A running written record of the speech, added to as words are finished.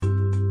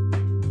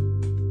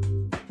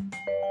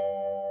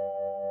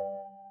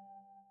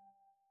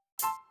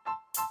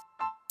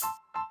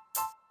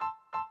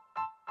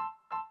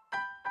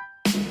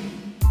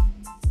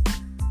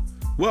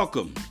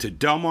Welcome to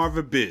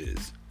Delmarva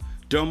Biz,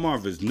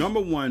 Delmarva's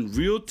 #1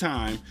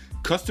 real-time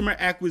customer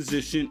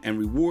acquisition and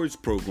rewards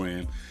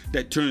program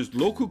that turns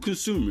local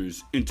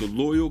consumers into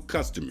loyal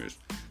customers.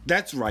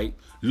 That's right,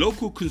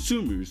 local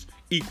consumers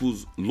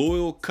equals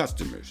loyal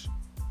customers.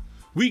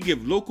 We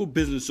give local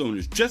business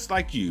owners just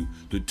like you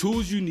the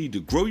tools you need to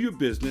grow your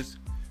business,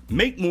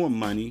 make more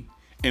money,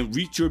 and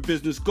reach your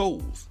business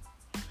goals.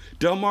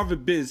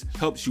 Delmarva Biz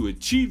helps you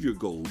achieve your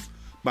goals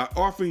by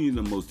offering you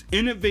the most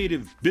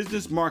innovative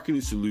business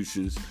marketing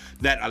solutions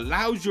that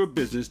allows your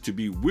business to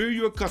be where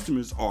your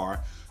customers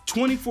are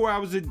 24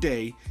 hours a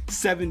day,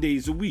 7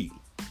 days a week.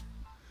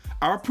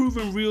 Our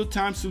proven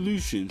real-time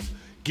solutions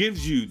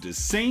gives you the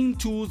same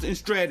tools and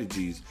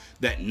strategies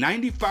that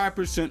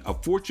 95%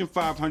 of Fortune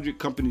 500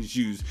 companies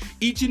use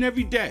each and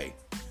every day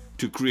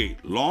to create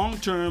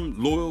long-term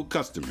loyal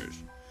customers.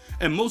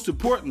 And most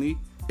importantly,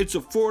 it's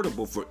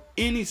affordable for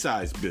any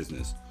size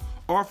business,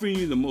 offering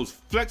you the most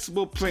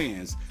flexible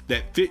plans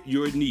that fit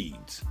your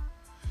needs.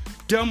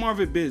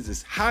 Delmarva Biz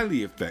is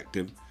highly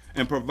effective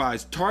and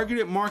provides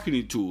targeted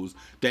marketing tools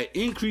that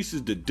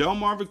increases the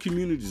Delmarva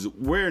community's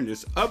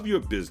awareness of your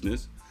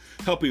business,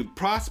 helping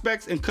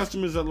prospects and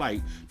customers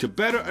alike to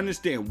better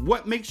understand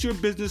what makes your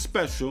business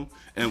special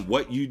and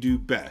what you do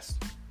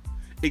best.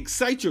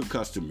 Excite your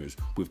customers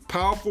with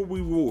powerful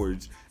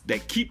rewards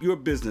that keep your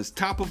business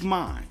top of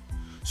mind.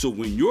 So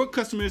when your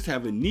customers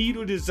have a need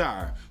or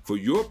desire for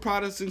your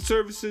products and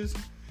services,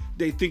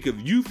 they think of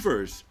you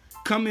first,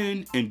 come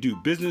in and do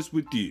business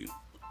with you.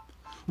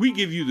 We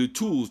give you the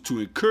tools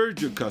to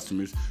encourage your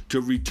customers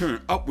to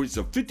return upwards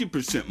of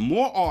 50%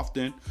 more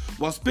often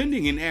while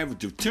spending an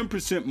average of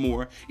 10%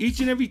 more each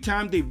and every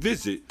time they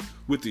visit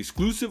with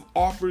exclusive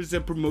offers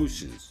and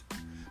promotions.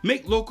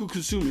 Make local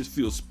consumers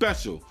feel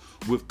special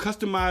with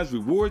customized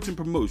rewards and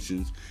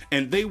promotions,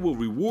 and they will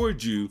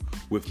reward you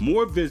with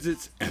more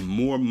visits and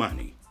more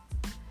money.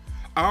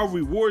 Our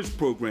rewards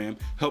program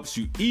helps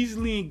you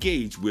easily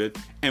engage with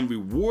and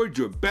reward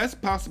your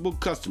best possible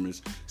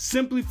customers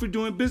simply for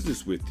doing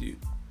business with you.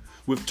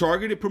 With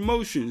targeted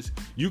promotions,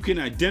 you can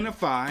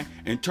identify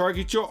and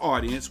target your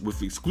audience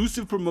with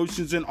exclusive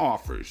promotions and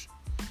offers.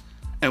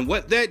 And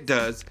what that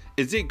does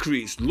is it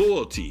creates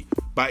loyalty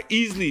by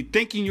easily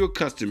thanking your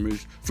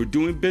customers for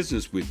doing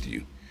business with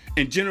you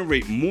and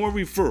generate more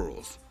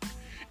referrals.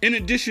 In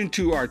addition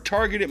to our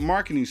targeted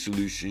marketing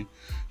solution,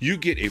 you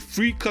get a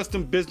free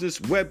custom business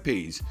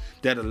webpage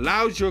that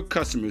allows your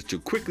customers to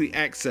quickly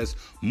access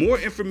more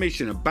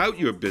information about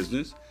your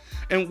business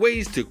and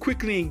ways to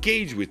quickly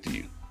engage with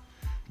you.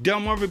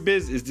 Delmarva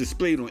Biz is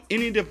displayed on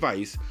any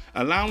device,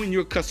 allowing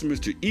your customers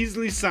to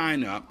easily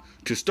sign up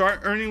to start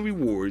earning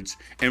rewards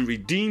and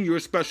redeem your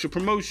special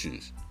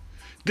promotions.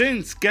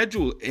 Then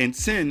schedule and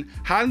send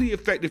highly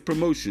effective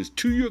promotions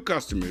to your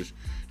customers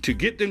to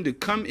get them to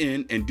come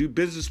in and do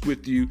business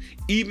with you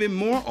even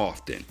more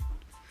often.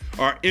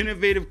 Our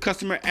innovative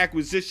customer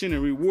acquisition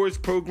and rewards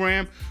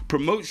program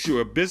promotes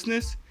your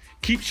business,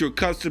 keeps your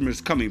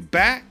customers coming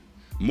back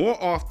more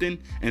often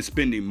and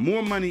spending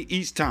more money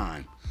each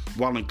time,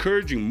 while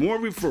encouraging more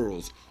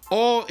referrals,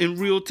 all in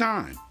real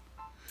time.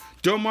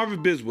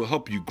 Delmarva Biz will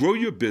help you grow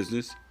your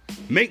business,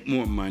 make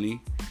more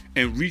money,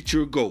 and reach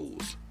your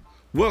goals.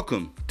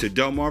 Welcome to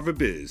Delmarva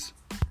Biz.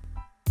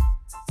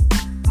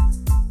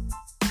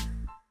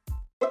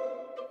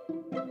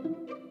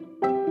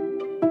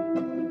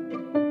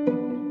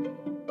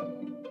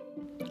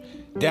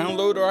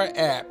 Download our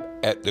app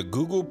at the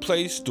Google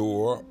Play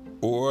Store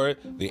or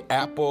the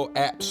Apple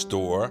App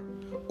Store,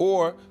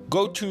 or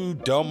go to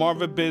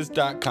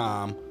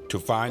delmarvabiz.com to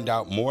find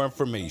out more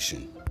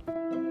information.